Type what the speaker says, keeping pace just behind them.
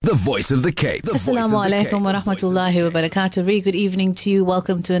The voice of the Cape. Assalamu alaikum wa rahmatullahi wa barakatuh. Very good evening to you.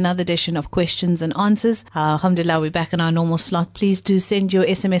 Welcome to another edition of Questions and Answers. Alhamdulillah, we're back in our normal slot. Please do send your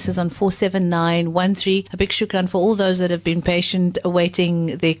SMSs on 47913. A big shukran for all those that have been patient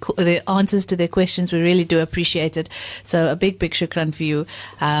awaiting their answers to their questions. We really do appreciate it. So a big shukran for you.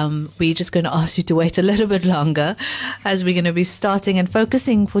 We're just going to ask you to wait a little bit longer as we're going to be starting and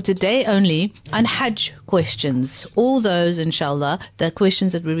focusing for today only on Hajj questions. All those, inshallah, the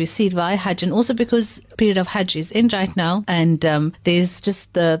questions that we received via Hajj, and also because the period of Hajj is in right now, and there's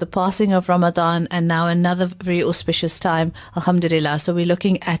just the passing of Ramadan and now another very auspicious time, alhamdulillah. So we're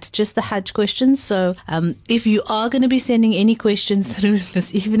looking at just the Hajj questions. So if you are going to be sending any questions through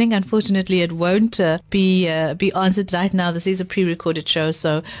this evening, unfortunately it won't be answered right now. This is a pre-recorded show,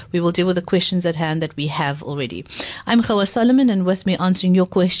 so we will deal with the questions at hand that we have already. I'm Khawa Solomon, and with me answering your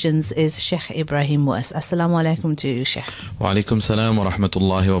questions is Sheikh Ebrahim Moos. Assalamu alaikum to you, Sheikh. Wa alaikum salam wa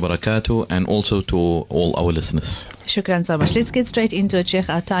rahmatullahi wa barakatuh, and also to all our listeners. Shukran so much. Let's get straight into it, Sheikh.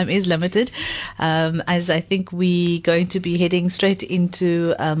 Our time is limited, as I think we're going to be heading straight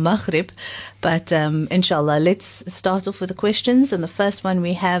into Maghrib. But inshallah, let's start off with the questions. And the first one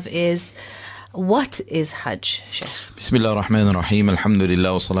we have is, what is Hajj, Sheikh? Bismillah ar-Rahman ar-Rahim.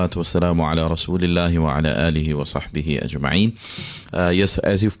 Alhamdulillah wa salatu wa salamu ala Rasulillahi wa ala alihi wa sahbihi ajma'in. Yes,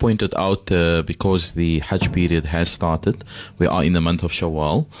 as you've pointed out, because the Hajj period has started, we are in the month of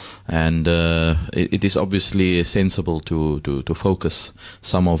Shawwal, and it is obviously sensible to focus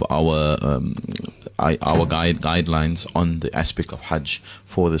some of our guidelines on the aspect of Hajj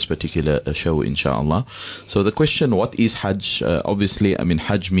for this particular show, inshallah. So the question, what is Hajj? Obviously, I mean,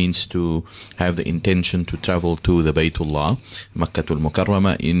 Hajj means to have the intention to travel to the Baytullah, Makkatul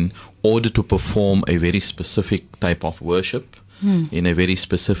Mukarramah, in order to perform a very specific type of worship in a very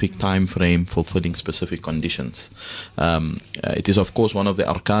specific time frame, fulfilling specific conditions. It is, of course, one of the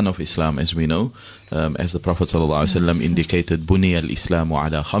arkan of Islam, as we know, as the Prophet ﷺ indicated, Buniya al-Islamu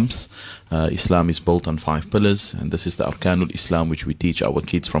ala khams. Islam is built on 5 pillars, and this is the arkanul Islam which we teach our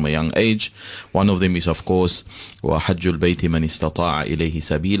kids from a young age. One of them is, of course, wa hajjul bayti man istata'a ilayhi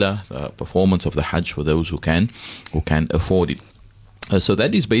sabila, the performance of the Hajj for those who can afford it. So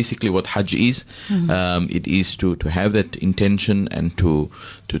that is basically what Hajj is. It is to have that intention and to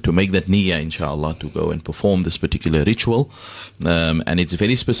make that niyyah, inshallah, to go and perform this particular ritual. And it's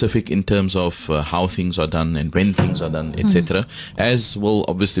very specific in terms of how things are done and when things are done, etc. As will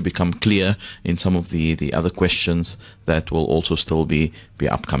obviously become clear in some of the other questions that will also still be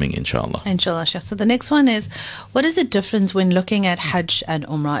upcoming, inshallah. Inshallah, Sheikh. So the next one is, what is the difference when looking at Hajj and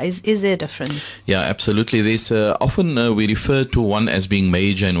Umrah? Is there a difference? Yeah, absolutely. There's often we refer to one as being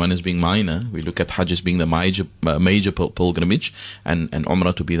major and one as being minor. We look at Hajj as being the major pilgrimage, and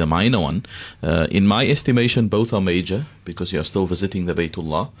Umrah to be the minor one. In my estimation, both are major, because you are still visiting the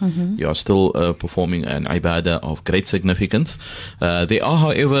Baytullah. You are still performing an ibadah of great significance. There are,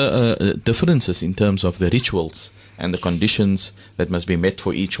 however, differences in terms of the rituals and the conditions that must be met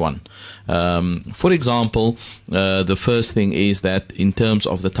for each one. For example, the first thing is that in terms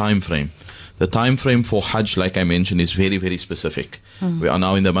of the time frame, the time frame for Hajj, like I mentioned, is very, very specific. We are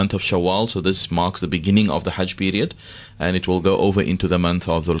now in the month of Shawwal, so this marks the beginning of the Hajj period, and it will go over into the month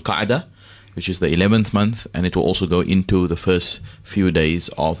of Dhul Qa'dah, which is the 11th month, and it will also go into the first few days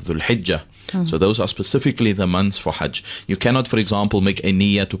of Dhul Hijjah. So those are specifically the months for Hajj. You cannot, for example, make a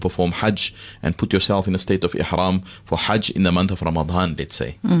niyyah to perform Hajj and put yourself in a state of ihram for Hajj in the month of Ramadan, let's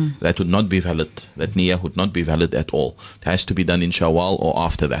say. That would not be valid. That niyyah would not be valid at all. It has to be done in Shawwal or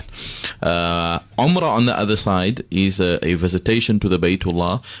after that. Umrah, on the other side, is a visitation to the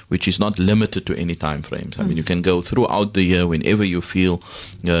Baytullah, which is not limited to any time frames. I mean, you can go throughout the year whenever you feel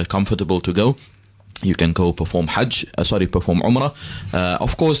comfortable to go. You can go perform perform Umrah.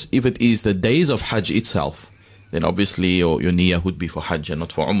 Of course, if it is the days of Hajj itself, then obviously your niyyah would be for Hajj and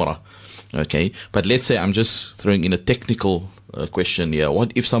not for Umrah. Okay, but let's say, I'm just throwing in a technical question here.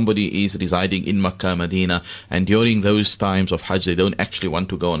 What if somebody is residing in Makkah, Medina, and during those times of Hajj, they don't actually want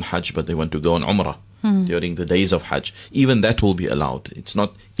to go on Hajj, but they want to go on Umrah during the days of Hajj? Even that will be allowed. It's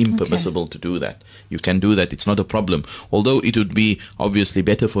not impermissible to do that. You can do that. It's not a problem. Although it would be obviously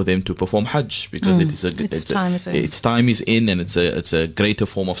better for them to perform Hajj, because its time is in, and it's a greater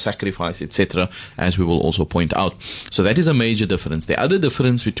form of sacrifice, etc., as we will also point out. So that is a major difference. The other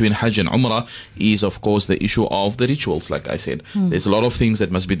difference between Hajj and Umrah is, of course, the issue of the rituals. Like I said, there's a lot of things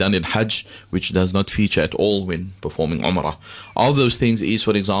that must be done in Hajj which does not feature at all when performing Umrah. All those things is,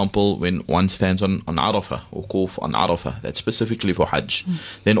 for example, when one stands on on Arafah, wukuf on Arafah. That's specifically for Hajj.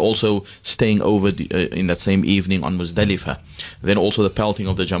 Then also staying over in that same evening on Muzdalifah. Then also the pelting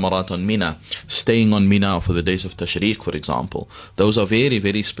of the Jamarat on Mina. Staying on Mina for the days of Tashriq, for example. Those are very,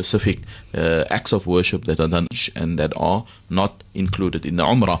 very specific acts of worship that are done and that are not included in the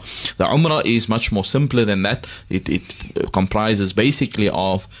Umrah. The Umrah is much more simpler than that. It comprises basically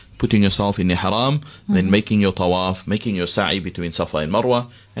of putting yourself in ihram, then making your tawaf, making your sa'i between Safa and Marwa,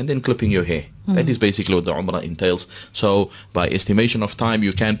 and then clipping your hair. That is basically what the Umrah entails. So by estimation of time,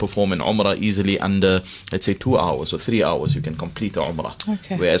 you can perform an Umrah easily under, let's say, 2 hours or 3 hours. You can complete the Umrah.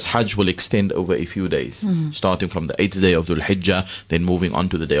 Okay. Whereas Hajj will extend over a few days, starting from the 8th day of Dhul Hijjah, then moving on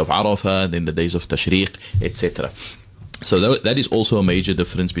to the day of Arafah, then the days of Tashriq, etc. So that is also a major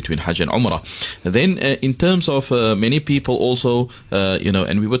difference between Hajj and Umrah. Then in terms of many people also,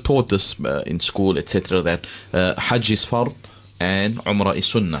 and we were taught this in school, etc., that Hajj is fard and Umrah is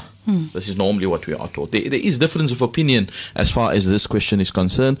sunnah. This is normally what we are taught. There is difference of opinion as far as this question is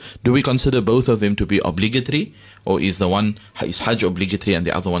concerned. Do we consider both of them to be obligatory, or is Hajj obligatory and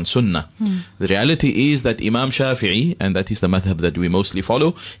the other one sunnah? The reality is that Imam Shafi'i, and that is the madhab that we mostly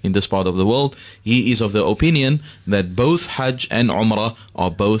follow in this part of the world, he is of the opinion that both Hajj and Umrah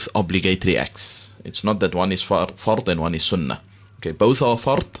are both obligatory acts. It's not that one is fard and one is sunnah. Okay, both are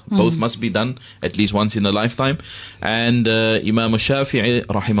fard, both must be done at least once in a lifetime. And Imam Shafi'i,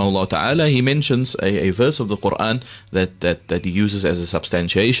 rahimahullah ta'ala, he mentions a verse of the Quran that he uses as a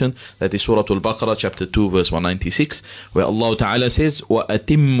substantiation. That is Surah Al-Baqarah, chapter 2, verse 196, where Allah ta'ala says,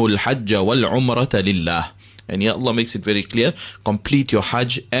 وَأَتِمُّ الْحَجَّ وَالْعُمْرَةَ لِلَّهِ. And here Allah makes it very clear, complete your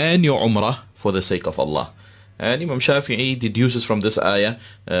Hajj and your Umrah for the sake of Allah. And Imam Shafi'i deduces from this ayah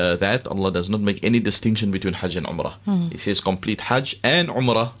that Allah does not make any distinction between Hajj and Umrah. He says complete Hajj and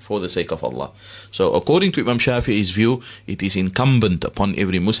Umrah for the sake of Allah. So according to Imam Shafi'i's view, it is incumbent upon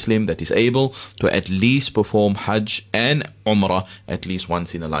every Muslim that is able to at least perform Hajj and Umrah at least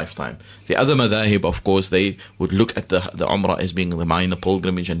once in a lifetime. The other madhahib, of course, they would look at the Umrah as being the minor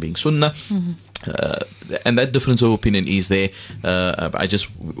pilgrimage and being sunnah. And that difference of opinion is there. I just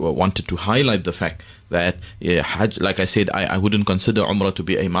wanted to highlight the fact that Hajj, like I said, I wouldn't consider Umrah to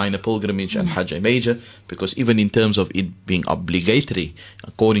be a minor pilgrimage and Hajj a major, because even in terms of it being obligatory,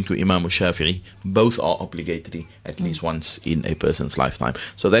 according to Imam Shafi'i, both are obligatory at least once in a person's lifetime.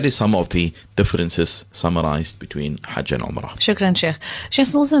 So that is some of the differences summarized between Hajj and Umrah. Shukran, Sheikh.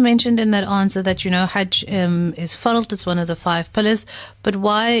 Sheikh's also mentioned in that answer that, Hajj is fard, it's one of the 5 pillars, but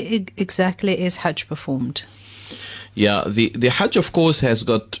why exactly is Hajj performed? Yeah, the Hajj, of course, has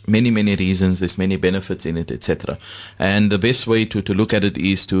got many, many reasons. There's many benefits in it, etc. And the best way to look at it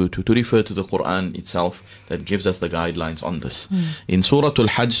is to refer to the Quran itself that gives us the guidelines on this. In Surah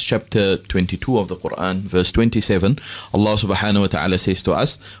Al-Hajj, chapter 22 of the Quran, verse 27, Allah subhanahu wa ta'ala says to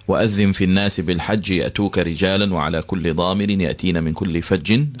us, وَأَذِّن فِي النَّاسِ بِالْحَجِّ يَأْتُوكَ رِجَالًا وَعَلَى كُلِّ ضَامِرٍ يَأْتِينَ مِنْ كُلِّ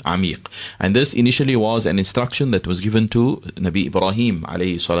فَجٍّ عَمِيقٍ. And this initially was an instruction that was given to Nabi Ebrahim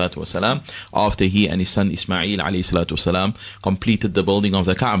alayhi salatu wasalam after he and his son Ismail alayhi salatu wasalam completed the building of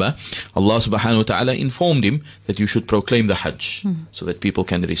the Kaaba. Allah subhanahu wa ta'ala informed him that you should proclaim the Hajj so that people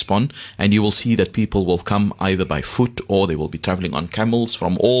can respond, and you will see that people will come either by foot or they will be traveling on camels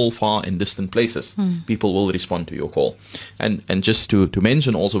from all far and distant places. People will respond to your call. And just to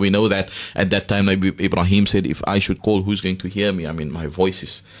mention also, we know that at that time Nabi Ebrahim said, if I should call, who's going to hear me? I mean, my voice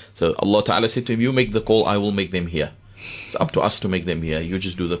is. So Allah ta'ala said to him, you make the call, I will make them hear. It's up to us to make them hear. You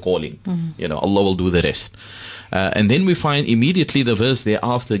just do the calling. Allah will do the rest. And then we find immediately the verse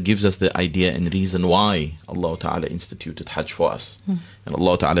thereafter gives us the idea and reason why Allah Ta'ala instituted Hajj for us. And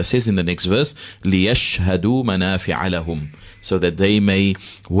Allah Ta'ala says in the next verse, لِيَشْهَدُوا مَنَافِعَ لَهُمْ, so that they may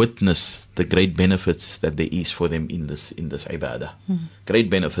witness the great benefits that there is for them in this ibadah. Great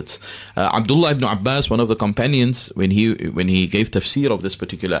benefits. Abdullah ibn Abbas, one of the companions, when he gave tafsir of this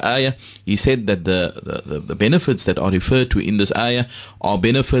particular ayah, he said that the benefits that are referred to in this ayah are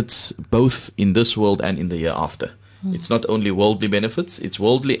benefits both in this world and in the year after. It's not only worldly benefits, it's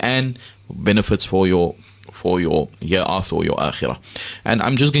worldly and benefits for your year after or your akhirah. And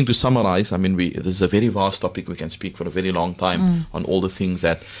I'm just going to summarize. I mean, this is a very vast topic. We can speak for a very long time on all the things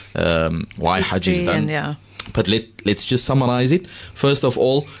that why Hajj is done. But let's just summarize it. First of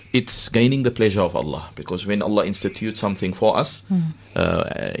all, it's gaining the pleasure of Allah, because when Allah institutes something for us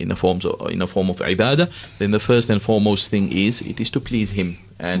in a form of ibadah, then the first and foremost thing is to please Him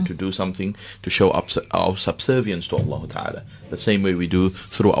and to do something to show up our subservience to Allah Ta'ala, the same way we do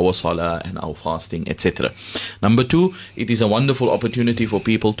through our salah and our fasting, etc. Number 2, it is a wonderful opportunity for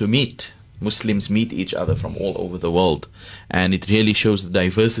people to meet Muslims meet each other from all over the world, and it really shows the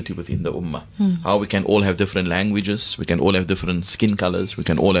diversity within the ummah. How we can all have different languages, we can all have different skin colors, we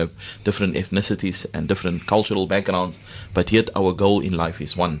can all have different ethnicities and different cultural backgrounds, but yet our goal in life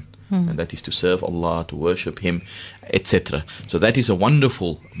is one. And that is to serve Allah, to worship Him, etc. So that is a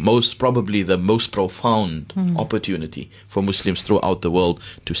wonderful, probably the most profound opportunity for Muslims throughout the world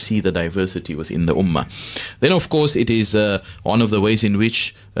to see the diversity within the ummah. Then, of course, it is one of the ways in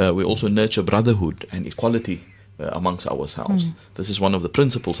which we also nurture brotherhood and equality amongst ourselves. This is one of the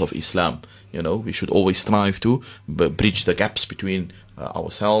principles of Islam. We should always strive to bridge the gaps between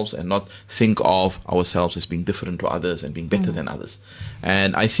ourselves and not think of ourselves as being different to others and being better than others.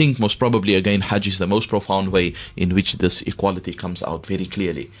 And I think most probably, again, Hajj is the most profound way in which this equality comes out very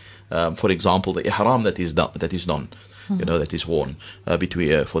clearly. For example, the ihram that is done, that is worn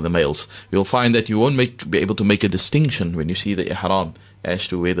between for the males. You'll find that you won't be able to make a distinction when you see the ihram as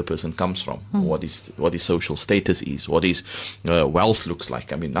to where the person comes from, what his social status is, what his wealth looks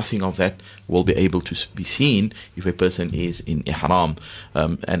like. I mean, nothing of that will be able to be seen if a person is in ihram.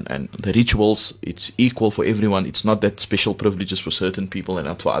 And the rituals, it's equal for everyone. It's not that special privileges for certain people and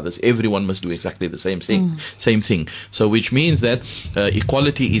not for others. Everyone must do exactly the same thing. So which means that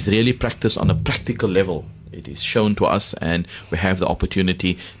equality is really practiced on a practical level. It is shown to us, and we have the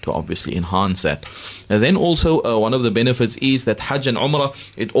opportunity to obviously enhance that. And then also one of the benefits is that Hajj and Umrah,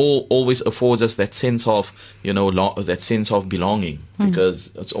 it always affords us that sense of belonging,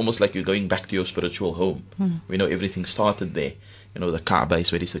 because it's almost like you're going back to your spiritual home. We know everything started there. The Kaaba is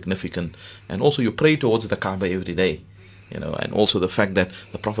very significant, and also you pray towards the Kaaba every day. And also the fact that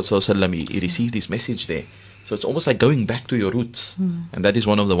the Prophet ﷺ, he received his message there. So it's almost like going back to your roots. And that is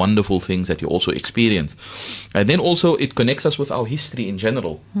one of the wonderful things that you also experience. And then also it connects us with our history in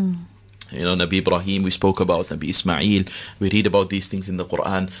general. Nabi Ebrahim, we spoke about Nabi Ismail. We read about these things in the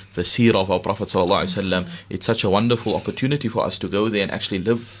Quran. The seerah of our Prophet ﷺ. It's such a wonderful opportunity for us to go there and actually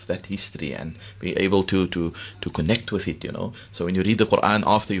live that history and be able to connect with it, So when you read the Quran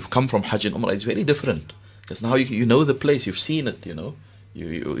after you've come from Hajj and Umrah, it's very different. Because now you know the place, you've seen it,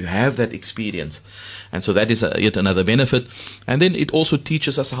 You have that experience, and so that is yet another benefit. And then it also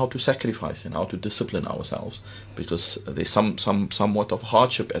teaches us how to sacrifice and how to discipline ourselves, because there's somewhat of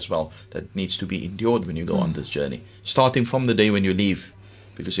hardship as well that needs to be endured when you go on this journey, starting from the day when you leave,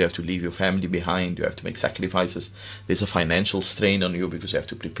 because you have to leave your family behind, you have to make sacrifices. There's a financial strain on you because you have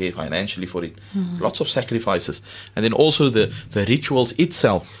to prepare financially for it. Lots of sacrifices. And then also the rituals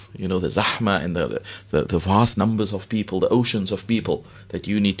itself, the zahma and the vast numbers of people, the oceans of people that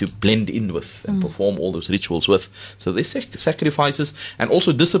you need to blend in with and perform all those rituals with. So there's sacrifices and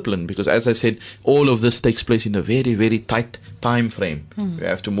also discipline, because as I said, all of this takes place in a very, very tight time frame. You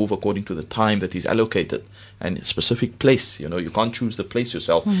have to move according to the time that is allocated and a specific place. You can't choose the place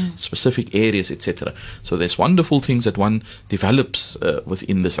yourself, specific areas, etc. So there's wonderful things that one develops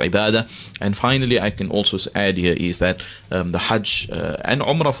within this ibadah. And finally, I can also add here is that the Hajj and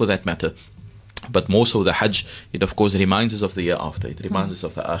Umrah for that matter, but more so the Hajj, it of course reminds us of the year after. It reminds us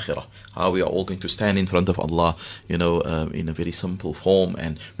of the Akhirah, how we are all going to stand in front of Allah, in a very simple form,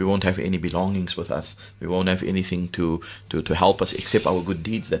 and we won't have any belongings with us. We won't have anything to help us except our good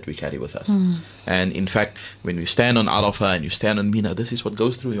deeds that we carry with us. And in fact, when you stand on Arafah and you stand on Mina, this is what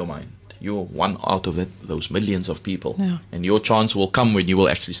goes through your mind. You're one out of those millions of people. And your chance will come when you will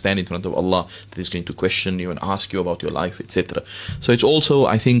actually stand in front of Allah that is going to question you and ask you about your life, etc. So it's also,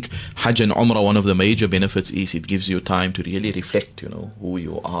 I think, Hajj and Umrah, one of the major benefits is it gives you time to really reflect, who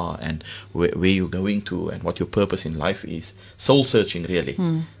you are and where you're going to and what your purpose in life is. Soul searching, really.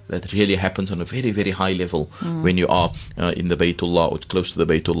 That really happens on a very, very high level when you are in the Baytullah or close to the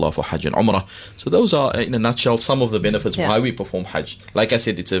Baytullah for Hajj and Umrah. So those are, in a nutshell, some of the benefits why we perform Hajj. Like I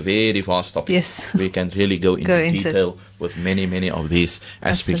said, it's a very vast topic. Yes. We can really go into detail with many, many of these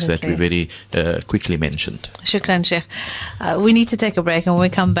aspects that we very quickly mentioned. Shukran, Sheikh. We need to take a break, and when we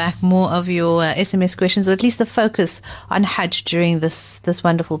come back, more of your SMS questions, or at least the focus on Hajj during this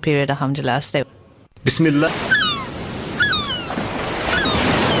wonderful period. Alhamdulillah. Stay. Bismillah.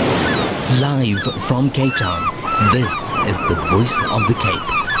 Live from Cape Town, this is the Voice of the Cape,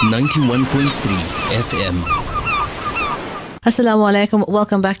 91.3 FM. Assalamu alaikum.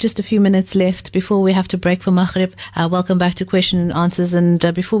 Welcome back. Just a few minutes left before we have to break for Maghrib. Welcome back to Question and Answers. And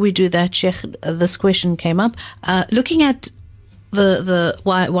before we do that, Sheikh, this question came up. Looking at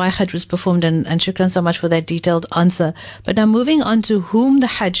why Hajj was performed, and shukran so much for that detailed answer. But now moving on to whom the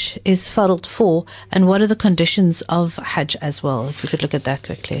Hajj is farad for, and what are the conditions of Hajj as well. If you could look at that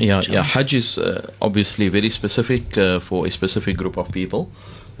quickly. Yeah. Hajj is obviously very specific for a specific group of people.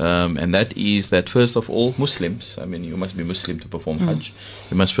 And that is that first of all, Muslims. I mean, you must be Muslim to perform Hajj.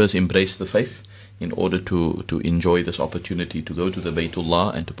 You must first embrace the faith in order to enjoy this opportunity to go to the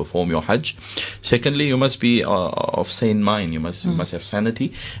Baytullah and to perform your Hajj. Secondly, you must be of sane mind. You must have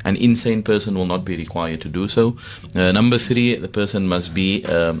sanity. An insane person will not be required to do so. Number three, the person must be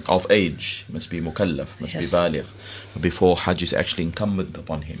of age, must be mukallaf, must be baligh, before Hajj is actually incumbent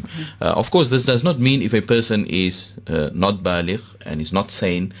upon him. Of course, this does not mean if a person is not baligh and is not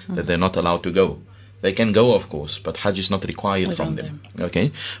sane that they're not allowed to go. They can go, of course, but Hajj is not required from them.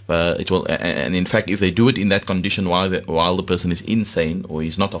 Okay, it will, and in fact, if they do it in that condition while the person is insane or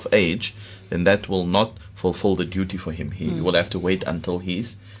is not of age, then that will not fulfill the duty for him. He will have to wait until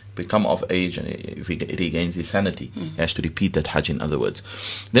he's become of age, and if he regains his sanity, he has to repeat that Hajj, in other words.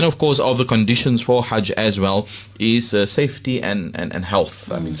 Then, of course, of the conditions for Hajj as well is safety and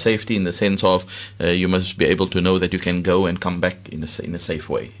health. I mean, safety in the sense of you must be able to know that you can go and come back in a safe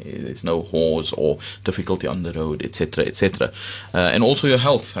way. There's no horse or difficulty on the road, etc., etc. And also your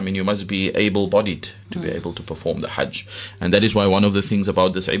health. I mean, you must be able-bodied to be able to perform the Hajj. And that is why one of the things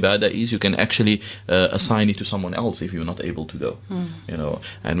about this ibadah is you can actually assign it to someone else if you're not able to go. You know,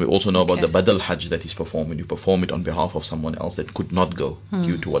 and we also know about the Badal Hajj that is performed when you perform it on behalf of someone else that could not go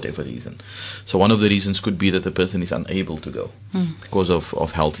due to whatever reason. So one of the reasons could be that the person is unable to go because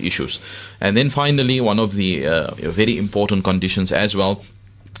of health issues. And then finally, one of the very important conditions as well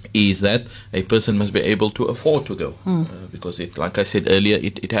is that a person must be able to afford to go, because it, like I said earlier,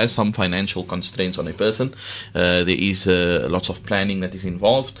 it has some financial constraints on a person. There is lots of planning that is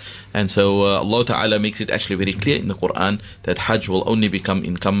involved, and so Allah Ta'ala makes it actually very clear in the Quran that Hajj will only become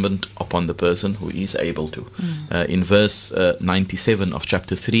incumbent upon the person who is able to. In verse 97 of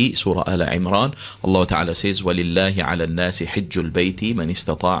chapter 3, Surah Al-Imran, Allah Ta'ala says, وَلِلَّهِ عَلَى النَّاسِ حِجُّ الْبَيْتِ مَنِ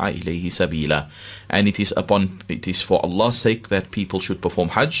اسْتَطَاعَ إِلَيْهِ سَبِيلًا. And it is for Allah's sake that people should perform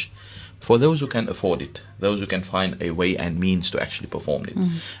Hajj, for those who can afford it, those who can find a way and means to actually perform it.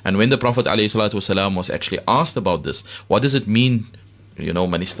 And when the Prophet ﷺ was actually asked about this, what does it mean, you know,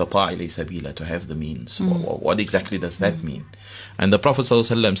 man istata'a ilay sabila, to have the means? What exactly does that mean? And the Prophet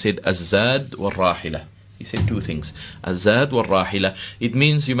ﷺ said, az-zad wal-rahila. He said two things. Az-zad wal-rahila. It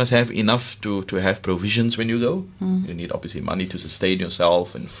means you must have enough to have provisions when you go. You need obviously money to sustain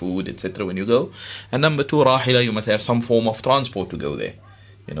yourself and food, etc. when you go. And number two, rahila, you must have some form of transport to go there.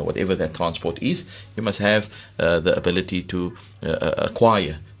 You know, whatever that transport is, you must have the ability to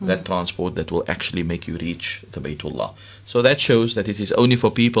acquire that transport that will actually make you reach the Baytullah. So that shows that it is only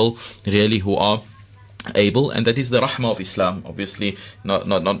for people really who are able, and that is the rahmah of Islam. Obviously,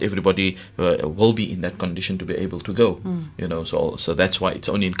 not everybody will be in that condition to be able to go. You know, so that's why it's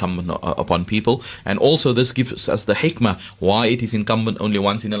only incumbent upon people. And also, this gives us the hikmah why it is incumbent only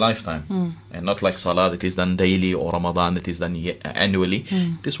once in a lifetime, and not like Salah that is done daily, or Ramadan that is done annually.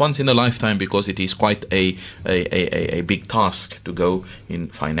 It is once in a lifetime because it is quite a big task to go in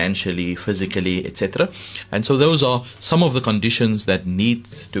financially, physically, etc. And so those are some of the conditions that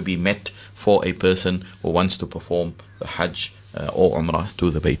needs to be met for a person who wants to perform the Hajj or Umrah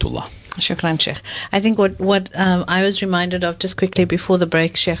to the Baytullah. Shukran, Sheikh. I think what I was reminded of just quickly before the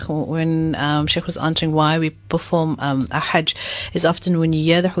break, Sheikh, when Sheikh was answering why we perform a Hajj, is often when you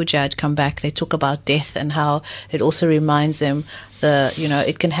hear the Hujjaj come back, they talk about death and how it also reminds them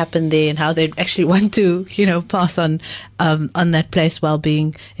it can happen there, and how they actually want to, pass on that place while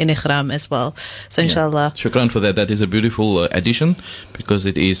being in Ihram as well. So inshallah. Shukran for that. That is a beautiful addition, because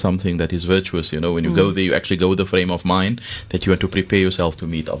it is something that is virtuous. When you go there, you actually go with the frame of mind that you want to prepare yourself to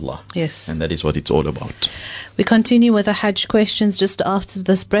meet Allah. Yes. And that is what it's all about. We continue with the Hajj questions just after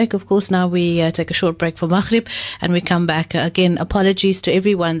this break. Of course, now we take a short break for Maghrib, and we come back. Again, apologies to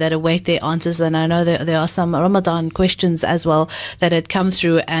everyone that await their answers. And I know there are some Ramadan questions as well that had come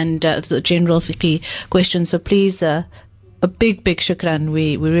through, and the general fiqh questions. So please, a big shukran.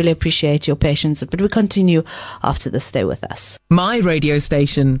 We really appreciate your patience. But we continue after this. Stay with us. My radio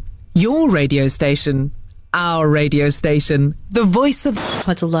station, your radio station, our radio station, the voice of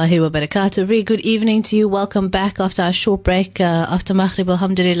Rahmatullahi wa barakatuh. Very good evening to you. Welcome back after our short break after Maghrib.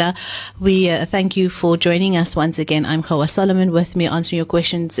 Alhamdulillah. We thank you for joining us once again. I'm Khawa Solomon. With me answering your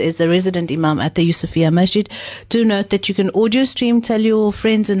questions is the resident Imam at the Yusufiya Masjid. Do note that you can audio stream, tell your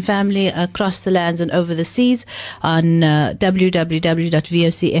friends and family across the lands and over the seas on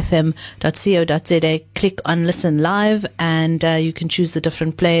www.vocfm.co.za. Click on Listen Live, and you can choose the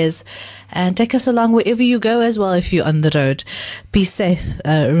different players And take us along wherever you go as well if you're on the road. Be safe.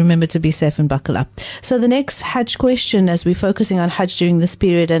 Remember to be safe and buckle up. So the next Hajj question, as we're focusing on Hajj during this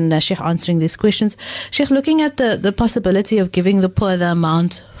period and Sheikh answering these questions. Sheikh, looking at the possibility of giving the poor the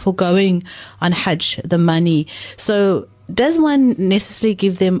amount for going on Hajj, the money. So does one necessarily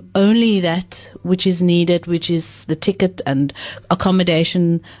give them only that which is needed, which is the ticket and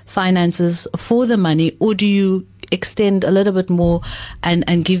accommodation, finances for the money, or do you extend a little bit more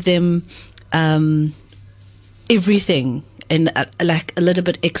and give them everything and like a little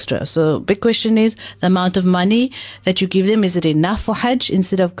bit extra? So big question is the amount of money that you give them, is it enough for Hajj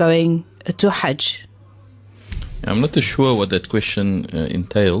instead of going to Hajj? I'm not too sure what that question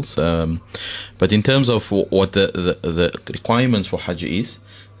entails, but in terms of what the requirements for Hajj is,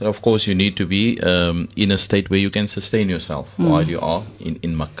 then of course you need to be in a state where you can sustain yourself while you are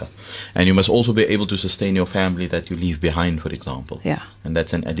in Makkah, and you must also be able to sustain your family that you leave behind, for example. Yeah. And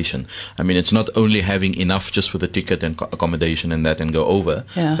that's an addition. I mean, it's not only having enough just for the ticket and accommodation and that and go over,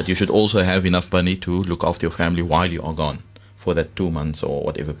 but you should also have enough money to look after your family while you are gone, for that 2 months or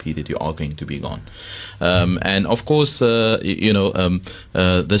whatever period you are going to be gone. And of course,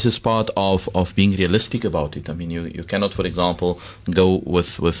 this is part of being realistic about it. I mean, you cannot, for example, go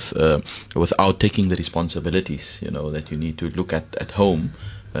without taking the responsibilities, that you need to look at home.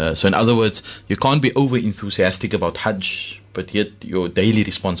 So in other words, you can't be over enthusiastic about Hajj, but yet your daily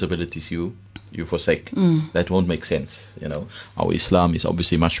responsibilities you forsake. That won't make sense. Our Islam is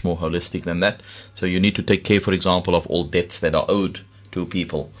obviously much more holistic than that. So you need to take care, for example, of all debts that are owed to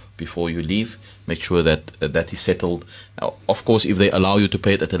people before you leave. Make sure that that is settled. Now, of course, if they allow you to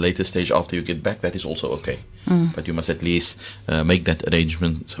pay it at a later stage after you get back, that is also okay. But you must at least make that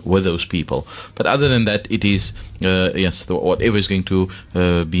arrangement with those people. But other than that, it is whatever is going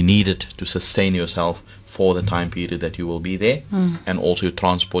to be needed to sustain yourself for the time period that you will be there, and also your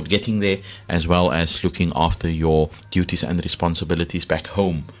transport getting there, as well as looking after your duties and responsibilities back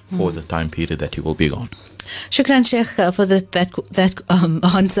home for the time period that you will be gone. Shukran, Sheikh, for that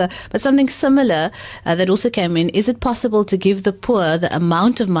answer. But something similar that also came in, is it possible to give the poor the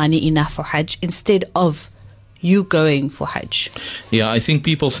amount of money enough for Hajj instead of you going for Hajj? Yeah, I think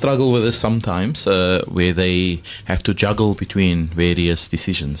people struggle with this sometimes, where they have to juggle between various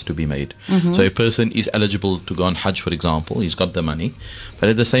decisions to be made. So a person is eligible to go on Hajj, for example, he's got the money, but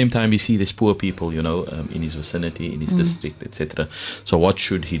at the same time, we see these poor people, in his vicinity, in his district, etc. So what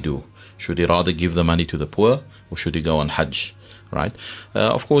should he do? Should he rather give the money to the poor, or should he go on Hajj? Right?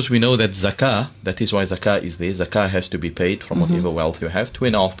 Of course, we know that zakah, that is why zakah is there. Zakah has to be paid from whatever wealth you have,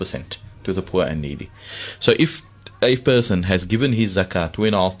 2.5%. to the poor and needy. So if a person has given his zakah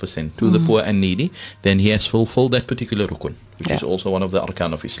 2.5% to the poor and needy, then he has fulfilled that particular rukun, which is also one of the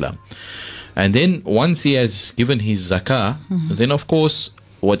arkan of Islam. And then once he has given his zakah, then of course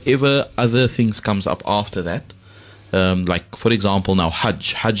whatever other things comes up after that, like for example now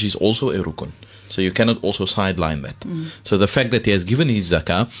Hajj is also a rukun. So you cannot also sideline that. So the fact that he has given his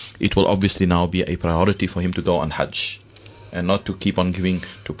zakah, it will obviously now be a priority for him to go on Hajj, and not to keep on giving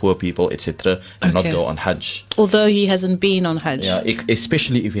to poor people, etc., and not go on Hajj. Although he hasn't been on Hajj. Yeah,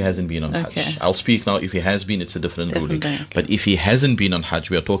 especially if he hasn't been on Hajj. I'll speak now, if he has been, it's a different ruling. But if he hasn't been on Hajj,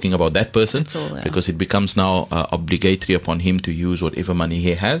 we are talking about that person, because it becomes now obligatory upon him to use whatever money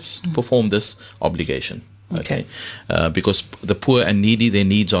he has to perform this obligation. Okay. Because the poor and needy, their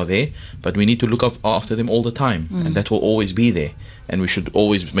needs are there, but we need to look after them all the time, and that will always be there. And we should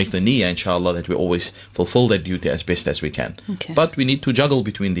always make the niyyah, inshallah, that we always fulfill that duty as best as we can. But we need to juggle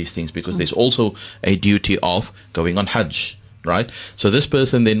between these things, because there's also a duty of going on Hajj, right? So this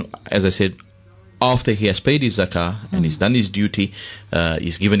person then, as I said, after he has paid his zakah and he's done his duty,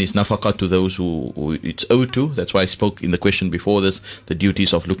 he's given his nafaqah to those who it's owed to. That's why I spoke in the question before this, the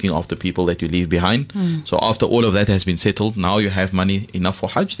duties of looking after people that you leave behind. So after all of that has been settled, now you have money enough for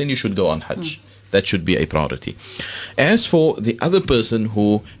Hajj, then you should go on Hajj. That should be a priority. As for the other person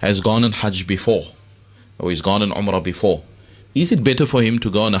who has gone on Hajj before, or he's gone on Umrah before, is it better for him to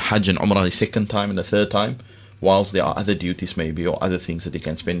go on a Hajj and Umrah a second time and a third time, whilst there are other duties maybe, or other things that he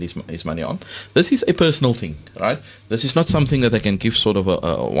can spend his money on? This is a personal thing, right? This is not something that I can give sort of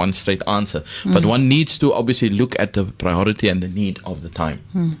a one straight answer. But one needs to obviously look at the priority and the need of the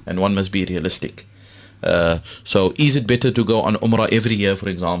time. And one must be realistic. So is it better to go on Umrah every year, for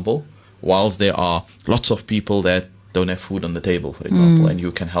example, whilst there are lots of people that don't have food on the table, for example, and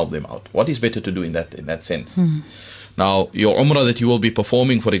you can help them out? What is better to do in that sense? Now, your Umrah that you will be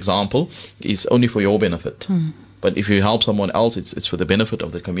performing, for example, is only for your benefit. But if you help someone else, it's for the benefit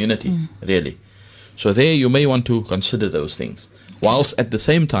of the community, really. So there you may want to consider those things. Whilst at the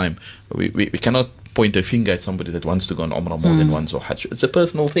same time, we cannot point a finger at somebody that wants to go on Umrah more than once or Hajj. It's a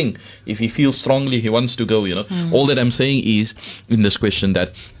personal thing. If he feels strongly he wants to go, All that I'm saying is in this question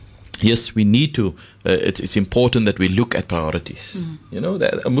that yes, we need to, it's important that we look at priorities.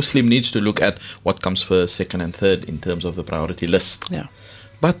 That a Muslim needs to look at what comes first, second and third in terms of the priority list. Yeah.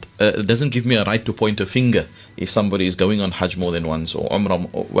 But it doesn't give me a right to point a finger if somebody is going on Hajj more than once or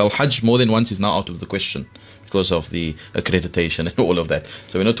Umrah. Well, Hajj more than once is now out of the question because of the accreditation and all of that.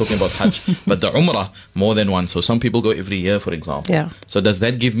 So we're not talking about Hajj, but the Umrah more than once. So some people go every year, for example. Yeah. So does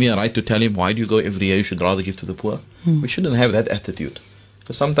that give me a right to tell him, why do you go every year? You should rather give to the poor. We shouldn't have that attitude.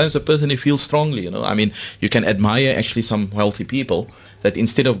 Because sometimes a person, he feels strongly, I mean, you can admire actually some wealthy people that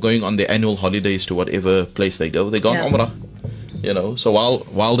instead of going on their annual holidays to whatever place they go on Umrah. So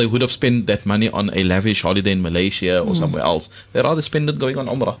while they would have spent that money on a lavish holiday in Malaysia or somewhere else, they rather spend it going on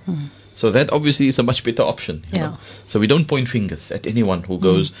Umrah. So that obviously is a much better option. You know? So we don't point fingers at anyone who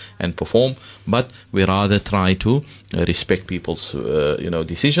goes and perform, but we rather try to respect people's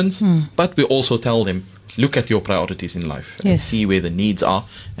decisions. But we also tell them, look at your priorities in life and see where the needs are,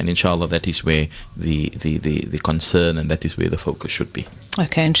 and inshallah that is where the concern and that is where the focus should be.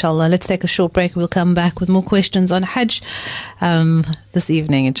 Okay, inshallah. Let's take a short break. We'll come back with more questions on Hajj this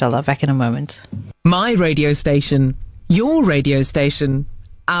evening, inshallah. Back in a moment. My radio station, your radio station,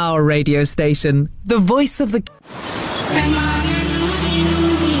 our radio station, the voice of the...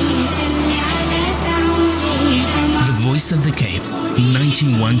 The voice of the Cape,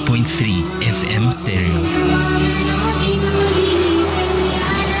 91.3 FM stereo.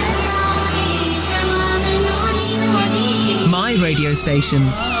 My radio station,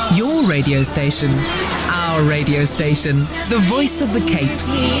 your radio station, our radio station, the voice of the Cape.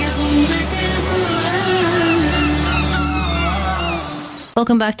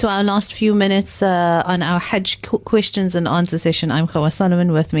 Welcome back to our last few minutes on our Hajj questions and answer session. I'm Khawa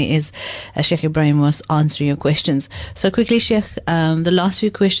Solomon. With me is Sheikh Ebrahim Moos answering your questions. So quickly, Sheikh, the last few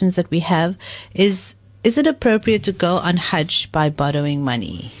questions that we have is it appropriate to go on Hajj by borrowing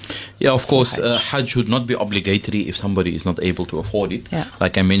money? Yeah, of course, Hajj should not be obligatory if somebody is not able to afford it. Yeah.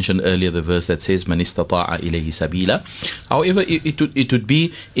 Like I mentioned earlier, the verse that says, "Man istata'a ilayhi sabila." However, it would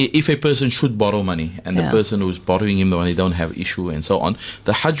be if a person should borrow money and the person who's borrowing him the money don't have issue and so on,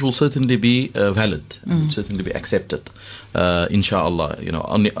 the Hajj will certainly be valid, will certainly be accepted. Inshallah,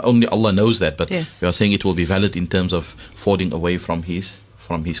 only Allah knows that, but we are saying it will be valid in terms of falling away from his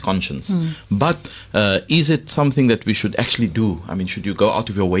conscience. But is it something that we should actually do? I mean, should you go out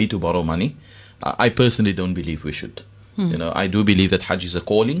of your way to borrow money? I personally don't believe we should. I do believe that Hajj is a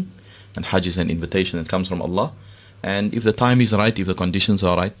calling and Hajj is an invitation that comes from Allah. And if the time is right, if the conditions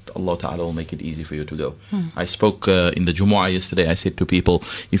are right, Allah Ta'ala will make it easy for you to go. I spoke in the Jumu'ah yesterday. I said to people,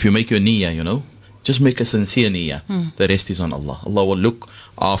 if you make your niyyah, just make a sincere niyyah. The rest is on Allah. Allah will look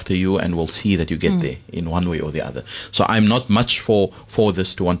after you and will see that you get there in one way or the other. So I'm not much for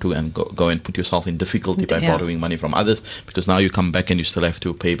this to want to and go and put yourself in difficulty by borrowing money from others, because now you come back and you still have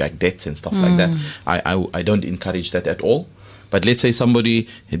to pay back debts and stuff like that. I don't encourage that at all. But let's say somebody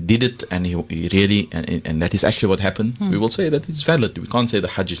did it and he really, and that is actually what happened, we will say that it's valid. We can't say the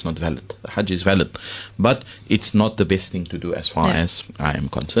Hajj is not valid. The Hajj is valid. But it's not the best thing to do as far as I am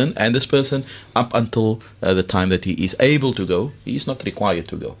concerned. And this person, up until the time that he is able to go, he is not required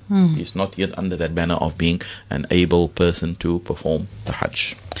to go. He is not yet under that banner of being an able person to perform the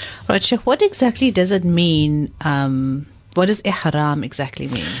Hajj. Right, Sheikh, what exactly does it mean? What does ihram exactly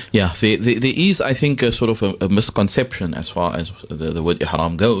mean? Yeah, there is, I think, a sort of a misconception as far as the word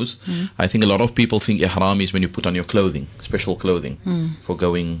ihram goes. I think a lot of people think ihram is when you put on your clothing, special clothing, for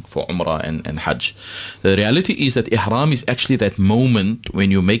going for Umrah and Hajj. The reality is that ihram is actually that moment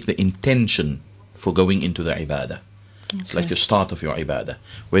when you make the intention for going into the ibadah. It's like your start of your ibadah,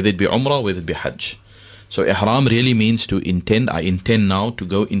 whether it be Umrah, whether it be Hajj. So ihram really means to intend. I intend now to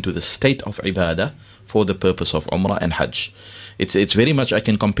go into the state of ibadah for the purpose of Umrah and Hajj. It's very much, I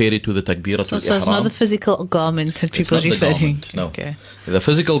can compare it to the Takbiratul Ihram. So it's not the physical garment that people are referring to. No. Okay. The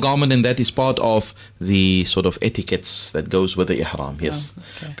physical garment, and that is part of the sort of etiquettes that goes with the Ihram, yes.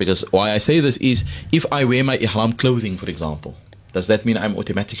 Because why I say this is, if I wear my Ihram clothing, for example, does that mean I'm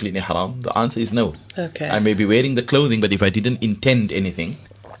automatically in Ihram? The answer is no. I may be wearing the clothing, but if I didn't intend anything,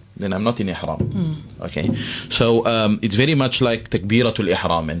 then I'm not in ihram. Okay, so it's very much like takbiratul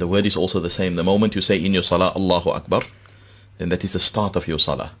ihram, and the word is also the same. The moment you say in your salah Allahu Akbar, then that is the start of your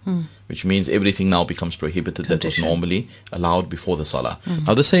salah, which means everything now becomes prohibited that was normally allowed before the salah.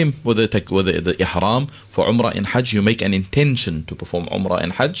 Now the same with the ihram for Umrah and Hajj. You make an intention to perform Umrah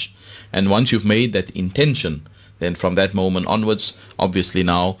and Hajj, and once you've made that intention, then from that moment onwards, obviously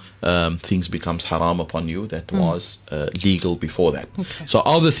now things becomes haram upon you that was legal before that. Okay. So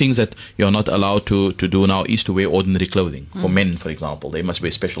all the things that you're not allowed to do now is to wear ordinary clothing. For men, for example, they must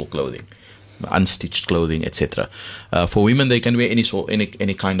wear special clothing, unstitched clothing, etc. For women, they can wear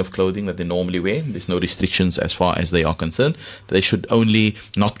any kind of clothing that they normally wear. There's no restrictions as far as they are concerned. They should only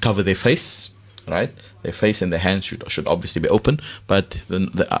not cover their face, right? Their face and their hands should obviously be open, but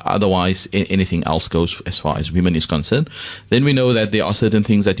otherwise anything else goes as far as women is concerned. Then we know that there are certain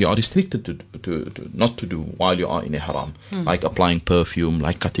things that you are restricted to not to do while you are in ihram, like applying perfume,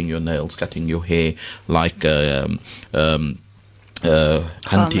 like cutting your nails, cutting your hair, like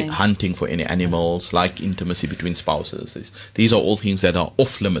hunting for any animals, like intimacy between spouses. These are all things that are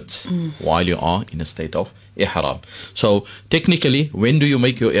off limits while you are in a state of ihram. So technically, when do you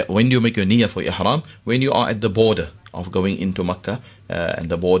make your niyyah for ihram? When you are at the border of going into Makkah, and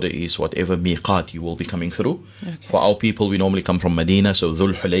the border is whatever miqat you will be coming through. Okay. For our people, we normally come from Medina, so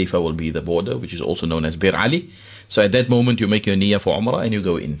Dhul Hulayfa will be the border, which is also known as Bir Ali. So at that moment, you make your niyyah for Umrah and you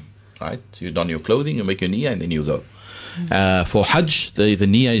go in, right? So you don your clothing, you make your niyyah, and then you go. For Hajj, the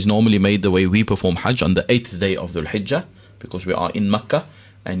niyyah is normally made the way we perform Hajj on the 8th day of Dhul Hijjah, because we are in Makkah,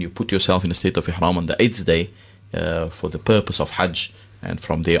 and you put yourself in a state of ihram on the 8th day for the purpose of Hajj, and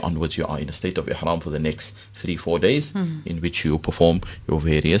from there onwards you are in a state of ihram for the next 3-4 days in which you perform your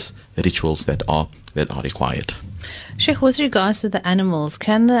various rituals that are required. Sheikh, with regards to the animals,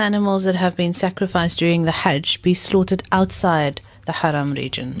 can the animals that have been sacrificed during the Hajj be slaughtered outside the Haram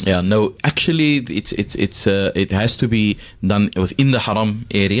region? Yeah, no, actually it has to be done within the Haram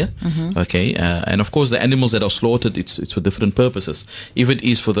area. Okay, and of course the animals that are slaughtered, it's for different purposes. If it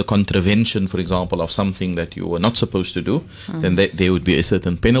is for the contravention, for example, of something that you were not supposed to do, then there would be a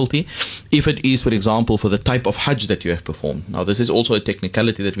certain penalty. If it is, for example, for the type of Hajj that you have performed. Now this is also a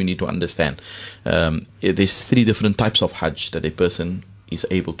technicality that we need to understand. There's 3 different types of Hajj that a person is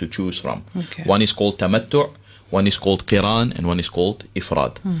able to choose from. Okay. One is called tamattu', one is called qiran, and one is called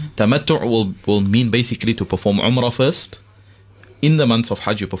ifrad. Tamattu' will mean basically to perform umrah first. In the month of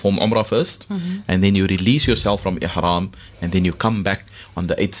Hajj, you perform umrah first, and then you release yourself from ihram, and then you come back on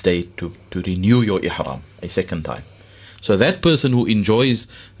the 8th day to renew your ihram a second time. So that person who enjoys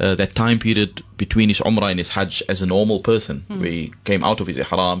that time period between his umrah and his Hajj as a normal person, where he came out of his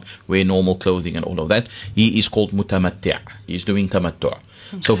ihram, wear normal clothing and all of that, he is called mutamatti'. He is doing tamattu'.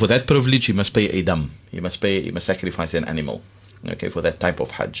 So for that privilege, he must pay a dam. He must sacrifice an animal. Okay, for that type of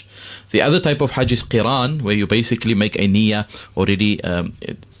Hajj. The other type of Hajj is qiran, where you basically make a niyyah already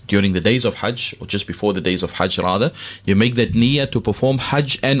during the days of Hajj, or just before the days of Hajj rather. You make that niyyah to perform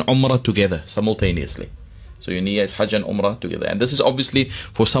Hajj and Umrah together, simultaneously. So your niyyah is Hajj and Umrah together. And this is obviously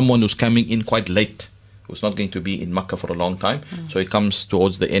for someone who's coming in quite late, who's not going to be in Makkah for a long time. So he comes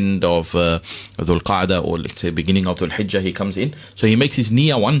towards the end of Dhul Qa'dah, or let's say beginning of Dhul Hijjah, he comes in. So he makes his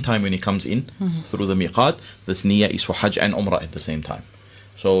niyyah one time when he comes in through the miqat. This niyyah is for Hajj and Umrah at the same time.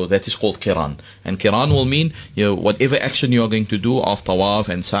 So that is called qiran. And qiran will mean whatever action you are going to do of tawaf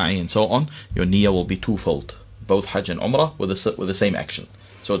and sa'i and so on, your niyyah will be twofold. Both Hajj and Umrah with the same action.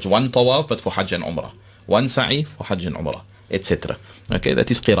 So it's one tawaf but for Hajj and Umrah. One sa'i for Hajj and Umrah, etc. Okay, that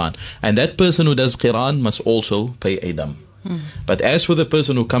is qiran. And that person who does qiran must also pay a dam. But as for the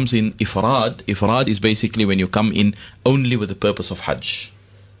person who comes in ifrad is basically when you come in only with the purpose of Hajj.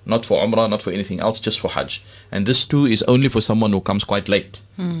 Not for Umrah, not for anything else, just for Hajj. And this too is only for someone who comes quite late,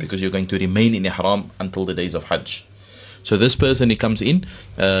 because you're going to remain in ihram until the days of Hajj. So this person, he comes in,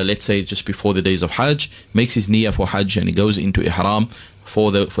 let's say just before the days of Hajj, makes his niyyah for Hajj, and he goes into ihram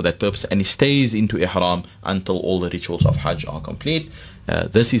for that purpose, and he stays into ihram until all the rituals of Hajj are complete.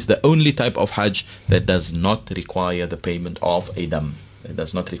 This is the only type of Hajj that does not require the payment of a dam. It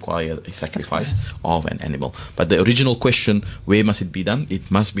does not require a sacrifice of an animal. But the original question, where must it be done? It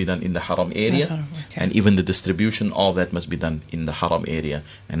must be done in the Haram area, and even the distribution of that must be done in the Haram area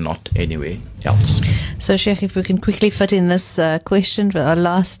and not anywhere else. So Sheikh, if we can quickly fit in this question for our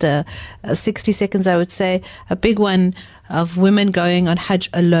last 60 seconds, I would say a big one of women going on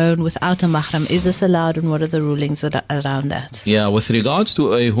Hajj alone without a mahram. Is this allowed, and what are the rulings around that? Yeah, with regards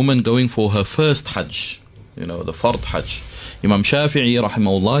to a woman going for her first Hajj, the Fard Hajj, Imam Shafi'i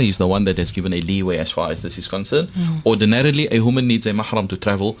rahimahullah is the one that has given a leeway as far as this is concerned. Ordinarily, a woman needs a mahram to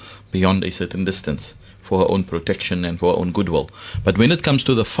travel beyond a certain distance for her own protection and for her own goodwill. But when it comes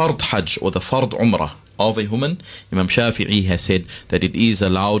to the Fard Hajj or the Fard Umrah of a woman, Imam Shafi'i has said that it is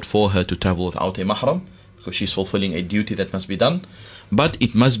allowed for her to travel without a mahram, because she's fulfilling a duty that must be done. But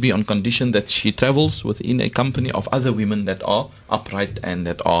it must be on condition that she travels within a company of other women that are upright and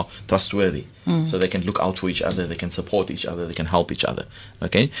that are trustworthy. So they can look out for each other, they can support each other, they can help each other.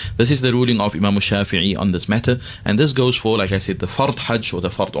 Okay, this is the ruling of Imam Shafi'i on this matter, and this goes for, like I said, the fard Hajj or the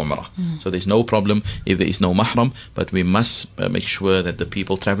fard Umrah. So there's no problem if there is no mahram, but we must make sure that the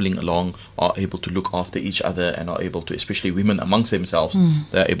people traveling along are able to look after each other and are able to, especially women amongst themselves,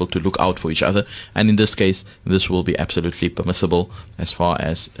 they're able to look out for each other. And in this case, this will be absolutely permissible as far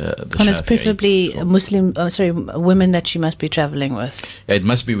as the And it's Shafi'i. preferably women that she must be traveling with. Yeah, it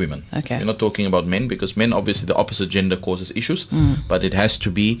must be women. Okay. You're not talking about men, because men, obviously, the opposite gender causes issues. But it has to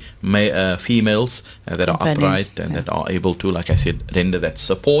be females that are Companions, upright and that are able to, like I said, render that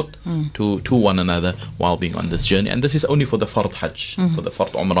support to one another while being on this journey. And this is only for the fard Hajj, for the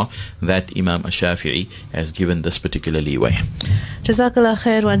fard Umrah, that Imam Shafi'i has given this particular leeway. Jazakallah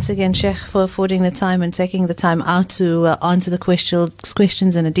khair once again, Sheikh, for affording the time and taking the time out to answer the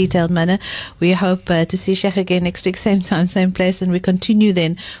questions in a detailed manner. We hope to see Sheikh again next week, same time, same place, and we continue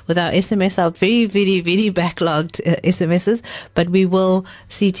then with our SMS, our very, very, very backlogged SMSs, but we will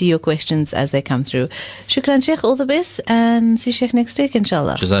see to your questions as they come through. Shukran, Sheikh, all the best, and see Sheikh next week,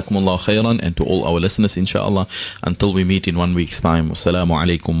 inshallah. Jazakumullah khairan, and to all our listeners, inshallah, until we meet in 1 week's time. Wassalamu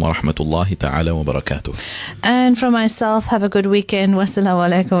alaikum wa rahmatullahi ta'ala wa barakatuh. And from myself, have a good weekend. Wassalamu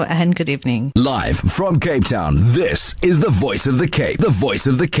alaikum and good evening. Live from Cape Town, this is the Voice of the Cape. The Voice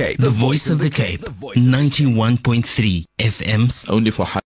of the Cape. The Voice of the Cape. 91.3 FM. Only for Hajj.